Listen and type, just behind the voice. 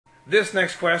This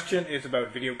next question is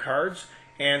about video cards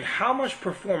and how much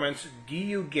performance do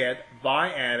you get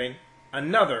by adding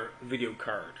another video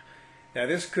card. Now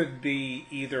this could be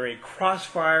either a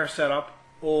Crossfire setup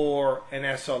or an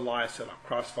SLI setup.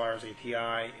 Crossfire is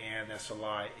ATI and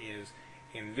SLI is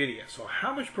NVIDIA. So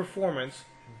how much performance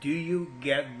do you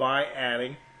get by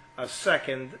adding a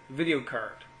second video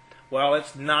card? Well,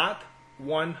 it's not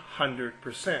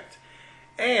 100%.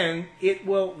 And it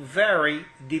will vary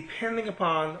depending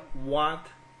upon what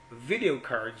video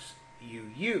cards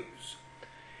you use.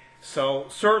 So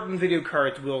certain video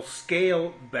cards will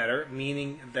scale better,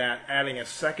 meaning that adding a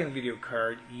second video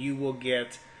card you will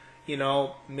get,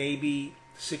 maybe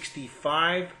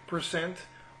 65%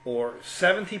 or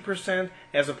 70%,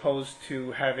 as opposed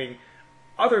to having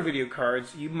other video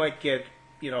cards you might get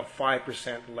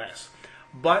 5% less.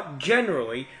 But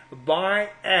generally, by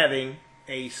adding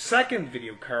a second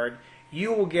video card,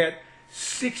 you will get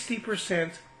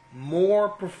 60% more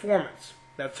performance.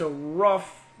 That's a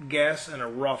rough guess and a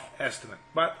rough estimate,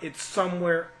 but it's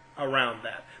somewhere around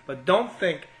that. But don't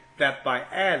think that by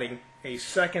adding a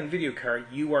second video card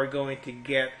you are going to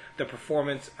get the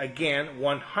performance again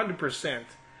 100%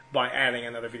 by adding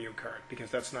another video card, because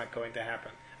that's not going to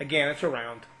happen. Again, it's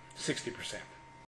around 60%.